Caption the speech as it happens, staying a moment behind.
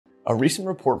A recent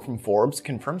report from Forbes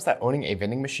confirms that owning a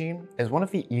vending machine is one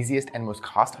of the easiest and most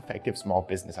cost-effective small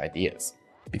business ideas.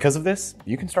 Because of this,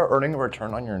 you can start earning a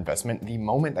return on your investment the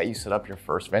moment that you set up your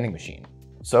first vending machine.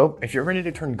 So, if you're ready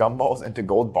to turn gumballs into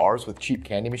gold bars with cheap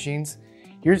candy machines,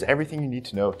 here's everything you need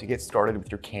to know to get started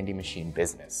with your candy machine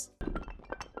business.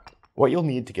 What you'll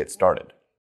need to get started.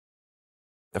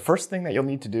 The first thing that you'll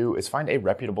need to do is find a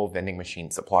reputable vending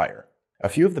machine supplier. A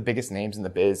few of the biggest names in the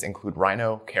biz include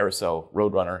Rhino, Carousel,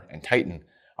 Roadrunner, and Titan,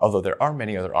 although there are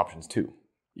many other options too.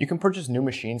 You can purchase new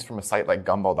machines from a site like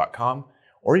Gumball.com,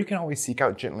 or you can always seek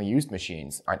out gently used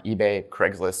machines on eBay,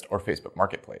 Craigslist, or Facebook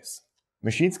Marketplace.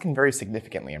 Machines can vary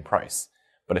significantly in price,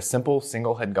 but a simple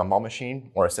single-head gumball machine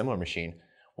or a similar machine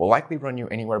will likely run you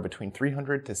anywhere between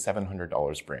 $300 to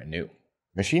 $700 brand new.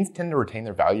 Machines tend to retain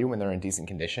their value when they're in decent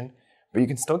condition, but you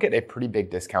can still get a pretty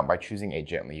big discount by choosing a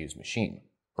gently used machine.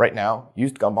 Right now,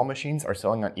 used gumball machines are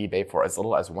selling on eBay for as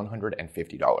little as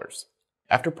 $150.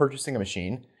 After purchasing a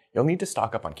machine, you'll need to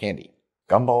stock up on candy.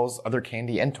 Gumballs, other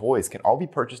candy, and toys can all be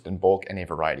purchased in bulk in a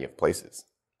variety of places.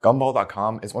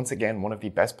 Gumball.com is once again one of the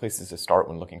best places to start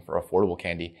when looking for affordable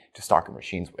candy to stock your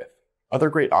machines with. Other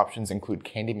great options include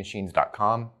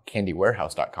candymachines.com,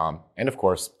 candywarehouse.com, and of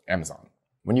course, Amazon.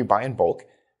 When you buy in bulk,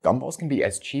 gumballs can be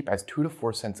as cheap as 2 to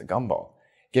 4 cents a gumball,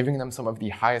 giving them some of the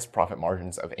highest profit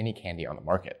margins of any candy on the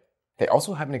market. They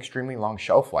also have an extremely long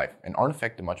shelf life and aren't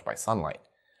affected much by sunlight,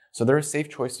 so they're a safe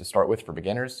choice to start with for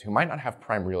beginners who might not have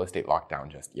prime real estate locked down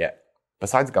just yet.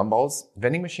 Besides gumballs,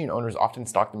 vending machine owners often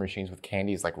stock their machines with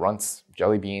candies like Runts,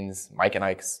 Jelly Beans, Mike and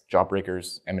Ike's,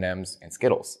 Jawbreakers, M&Ms, and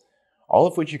Skittles, all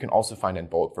of which you can also find in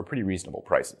bulk for pretty reasonable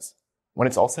prices. When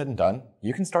it's all said and done,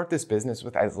 you can start this business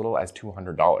with as little as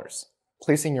 $200.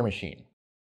 Placing your machine.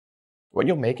 What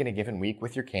you'll make in a given week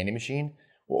with your candy machine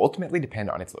will ultimately depend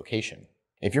on its location.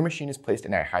 If your machine is placed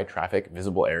in a high-traffic,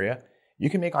 visible area, you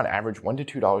can make on average $1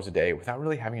 to $2 a day without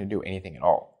really having to do anything at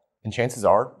all. And chances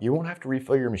are, you won't have to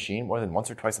refill your machine more than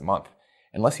once or twice a month,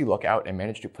 unless you luck out and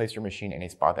manage to place your machine in a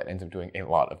spot that ends up doing a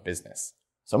lot of business.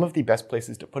 Some of the best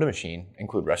places to put a machine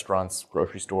include restaurants,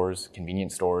 grocery stores,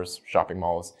 convenience stores, shopping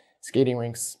malls, skating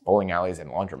rinks, bowling alleys, and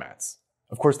laundromats.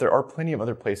 Of course, there are plenty of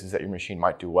other places that your machine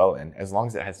might do well in as long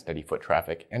as it has steady foot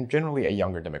traffic and generally a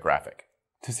younger demographic.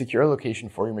 To secure a location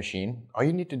for your machine, all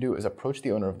you need to do is approach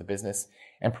the owner of the business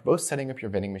and propose setting up your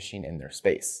vending machine in their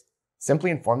space. Simply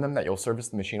inform them that you'll service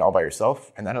the machine all by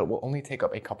yourself and that it will only take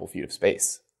up a couple feet of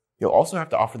space. You'll also have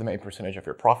to offer them a percentage of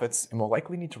your profits and will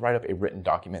likely need to write up a written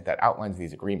document that outlines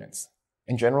these agreements.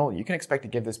 In general, you can expect to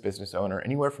give this business owner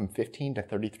anywhere from 15 to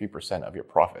 33% of your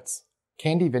profits.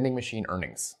 Candy vending machine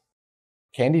earnings.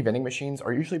 Candy vending machines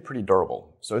are usually pretty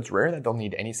durable, so it's rare that they'll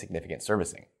need any significant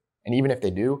servicing. And even if they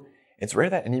do, it's rare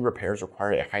that any repairs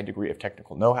require a high degree of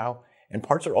technical know-how, and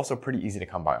parts are also pretty easy to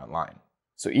come by online.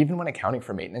 So even when accounting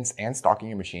for maintenance and stocking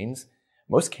your machines,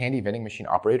 most candy vending machine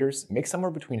operators make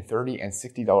somewhere between $30 and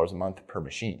 $60 a month per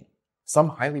machine. Some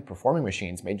highly performing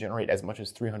machines may generate as much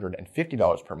as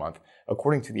 $350 per month,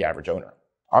 according to the average owner.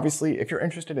 Obviously, if you're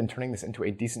interested in turning this into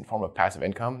a decent form of passive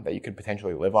income that you could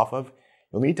potentially live off of,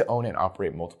 you'll need to own and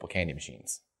operate multiple candy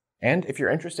machines. And if you're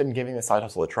interested in giving this side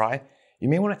hustle a try, you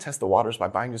may want to test the waters by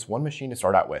buying just one machine to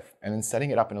start out with, and then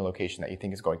setting it up in a location that you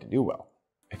think is going to do well.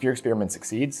 If your experiment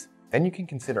succeeds, then you can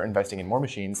consider investing in more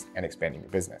machines and expanding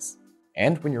your business.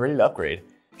 And when you're ready to upgrade,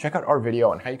 check out our video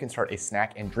on how you can start a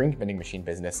snack and drink vending machine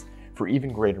business for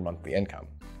even greater monthly income.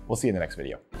 We'll see you in the next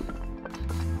video.